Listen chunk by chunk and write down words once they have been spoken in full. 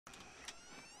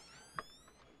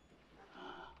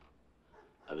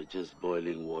I was just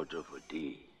boiling water for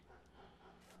tea.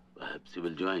 Perhaps you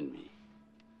will join me.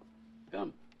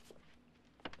 Come.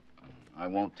 I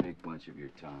won't take much of your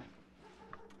time.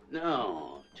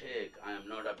 No, Chick, I am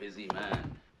not a busy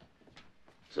man.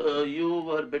 So you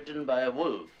were bitten by a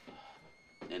wolf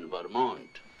in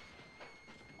Vermont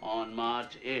on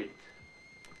March 8th.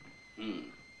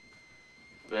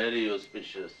 Very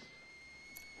auspicious.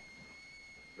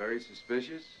 Very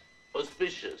suspicious?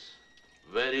 Auspicious.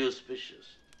 Very auspicious.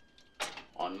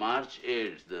 On March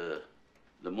 8th,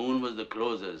 the moon was the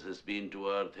closest it's been to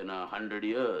Earth in 100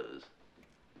 years.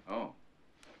 Oh.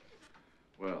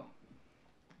 Well,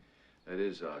 that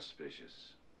is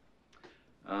auspicious.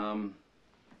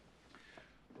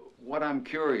 What I'm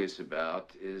curious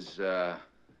about is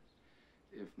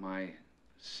if my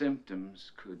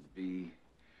symptoms could be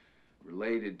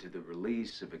related to the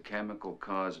release of a chemical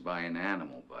caused by an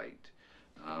animal bite.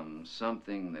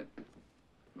 Something that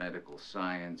medical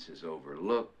science has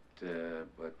overlooked,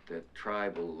 but that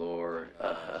tribal lore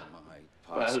might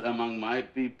possibly... Well, among my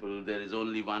people, there is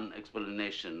only one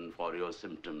explanation for your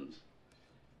symptoms.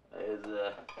 Is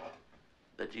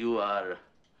that you are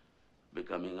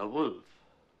becoming a wolf.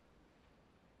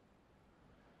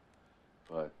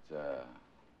 But,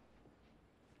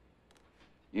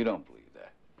 you don't believe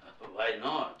that. Why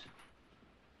not?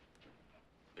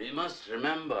 We must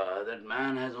remember that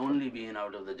man has only been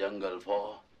out of the jungle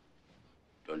for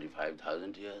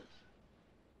 25,000 years.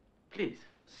 Please,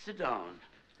 sit down.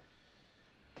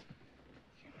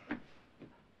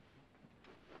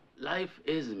 Life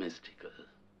is mystical.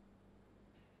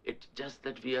 It's just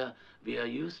that we are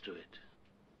used to it.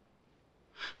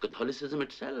 Catholicism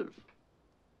itself,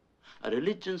 a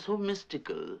religion so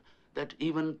mystical that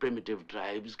even primitive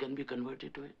tribes can be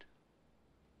converted to it.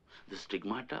 The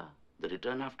stigmata, the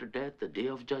return after death, the day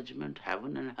of judgment,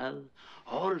 heaven and hell,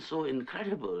 all so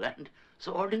incredible and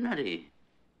so ordinary.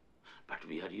 But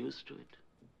we are used to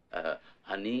it.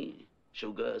 Honey,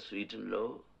 sugar, sweet and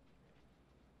low.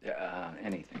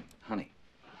 Anything. Honey.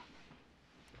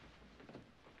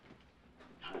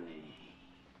 Honey.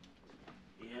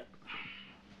 Yeah.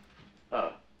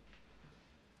 Oh.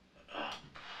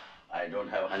 I don't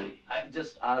have honey. I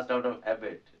just asked out of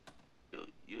habit.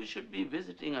 You should be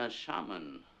visiting a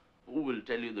shaman who will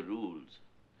tell you the rules.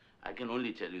 I can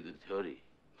only tell you the theory.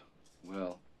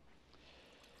 Well,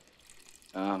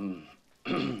 do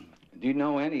you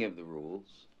know any of the rules?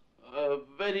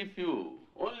 Very few.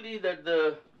 Only that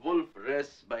the wolf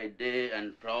rests by day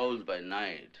and prowls by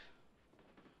night,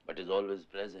 but is always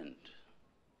present.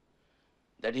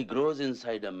 That he grows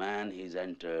inside a man he's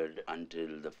entered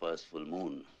until the first full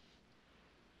moon.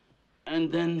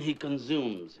 And then he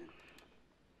consumes him,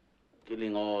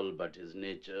 killing all but his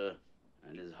nature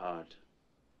and his heart.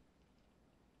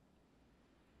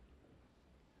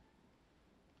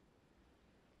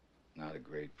 Not a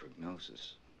great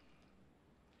prognosis.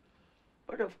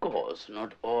 But of course,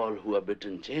 not all who are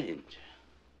bitten change.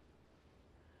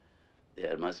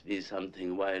 There must be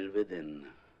something wild within,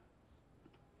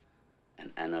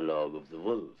 an analog of the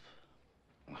wolf.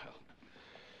 Well,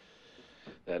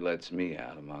 that lets me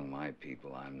out. Among my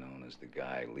people, I'm known as the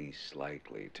guy least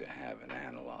likely to have an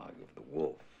analog of the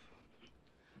wolf.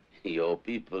 Your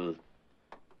people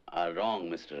are wrong,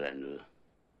 Mr. Randall.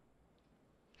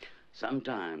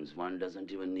 Sometimes one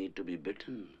doesn't even need to be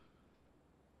bitten.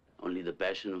 Only the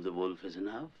passion of the wolf is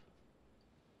enough.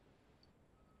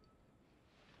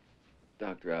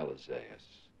 Dr. Alizeus,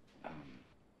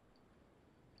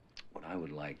 what I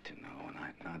would like to know, and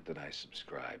not that I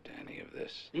subscribe to any of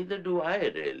this. Neither do I,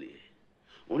 really.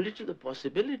 Only to the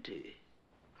possibility.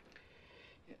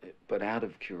 But out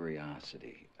of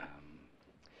curiosity,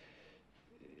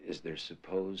 is there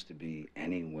supposed to be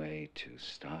any way to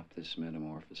stop this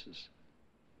metamorphosis?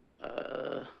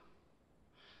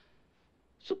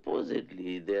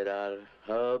 Supposedly there are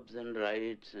herbs and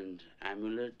rites and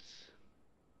amulets.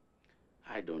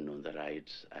 I don't know the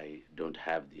rites. I don't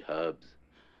have the herbs.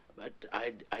 But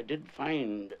I did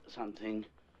find something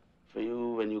for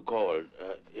you when you called.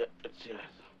 Yeah, it's here.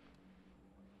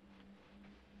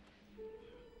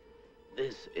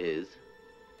 This is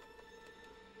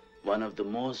one of the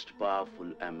most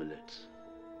powerful amulets,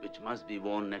 which must be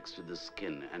worn next to the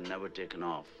skin and never taken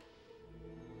off.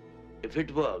 If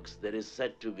it works, there is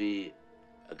said to be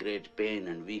a great pain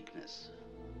and weakness,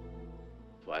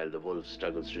 while the wolf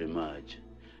struggles to emerge,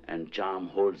 and charm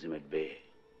holds him at bay,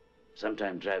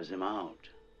 sometimes drives him out.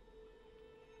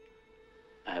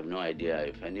 I have no idea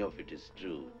if any of it is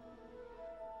true,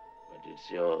 but it's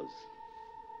yours.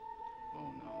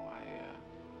 Oh, no,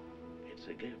 It's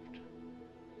a gift.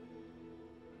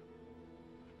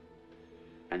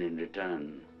 And in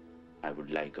return, I would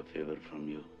like a favor from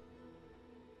you.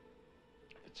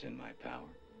 If it's in my power.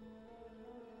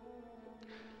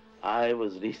 I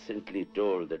was recently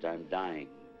told that I'm dying.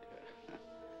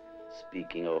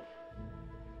 Speaking of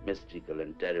mystical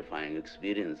and terrifying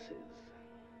experiences,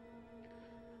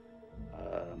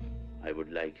 I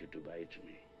would like you to bite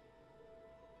me.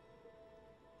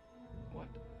 What?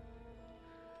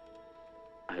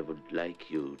 I would like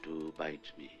you to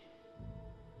bite me.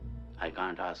 I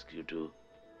can't ask you to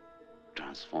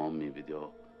transform me with your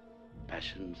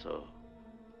passion, so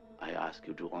I ask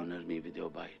you to honor me with your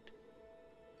bite.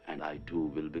 And I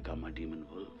too will become a demon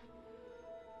wolf.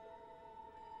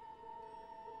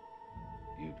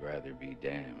 You'd rather be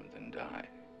damned than die.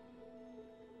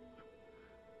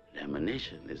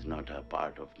 Damnation is not a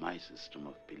part of my system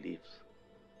of beliefs.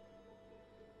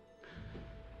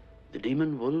 The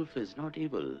demon wolf is not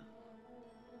evil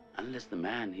unless the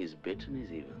man he's bitten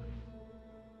is evil.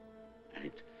 And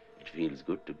it feels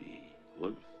good to be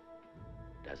wolf,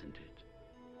 doesn't it?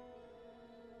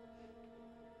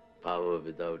 Power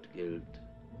without guilt,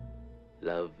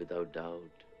 love without doubt.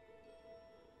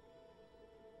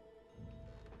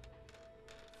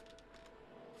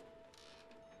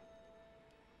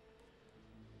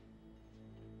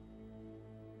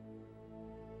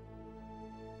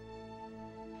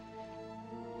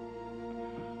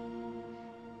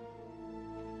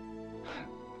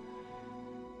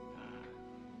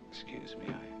 Excuse me,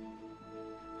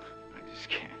 I just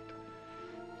can't.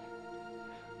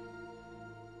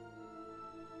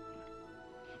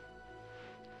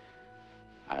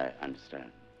 I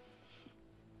understand.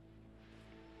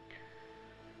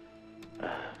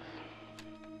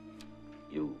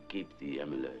 You keep the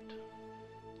amulet.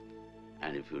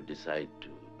 And if you decide to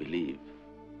believe,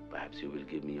 perhaps you will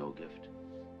give me your gift.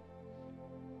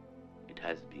 It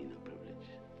has been a privilege.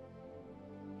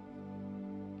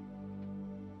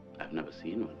 I've never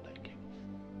seen one like